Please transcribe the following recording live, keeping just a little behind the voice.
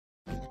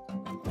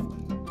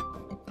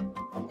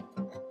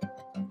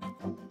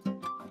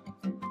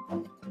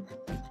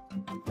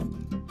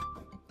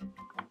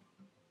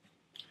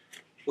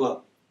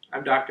Hello,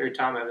 I'm Dr.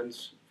 Tom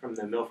Evans from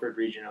the Milford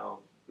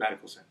Regional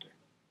Medical Center.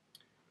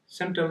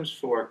 Symptoms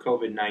for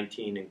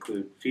COVID-19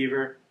 include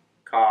fever,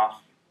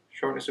 cough,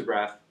 shortness of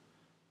breath,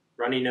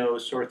 runny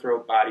nose, sore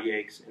throat, body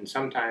aches, and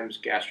sometimes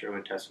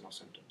gastrointestinal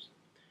symptoms.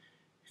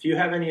 If you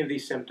have any of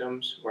these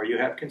symptoms or you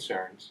have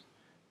concerns,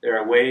 there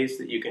are ways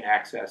that you can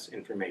access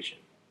information.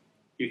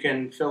 You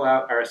can fill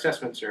out our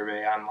assessment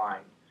survey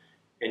online,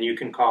 and you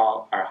can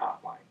call our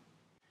hotline.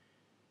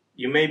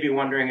 You may be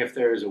wondering if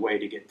there is a way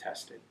to get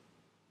tested.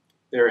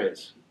 There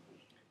is.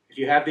 If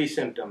you have these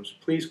symptoms,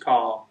 please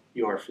call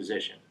your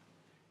physician,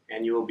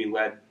 and you will be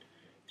led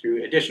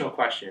through additional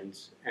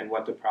questions and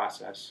what the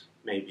process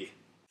may be.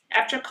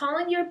 After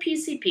calling your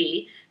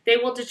PCP, they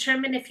will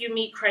determine if you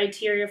meet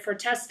criteria for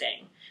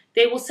testing.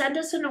 They will send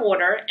us an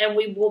order and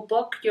we will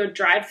book your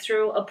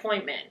drive-through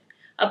appointment.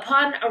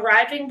 Upon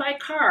arriving by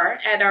car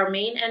at our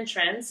main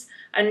entrance,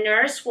 a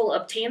nurse will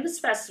obtain the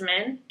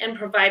specimen and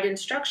provide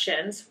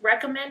instructions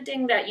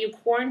recommending that you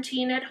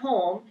quarantine at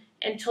home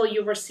until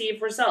you receive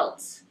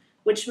results,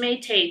 which may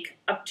take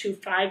up to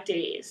 5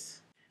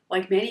 days.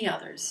 Like many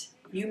others,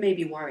 you may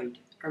be worried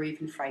or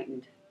even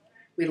frightened.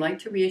 We'd like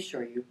to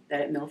reassure you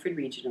that at Milford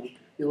Regional,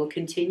 we will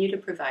continue to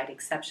provide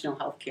exceptional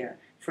health care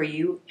for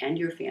you and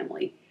your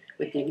family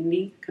with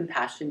dignity,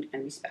 compassion,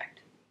 and respect.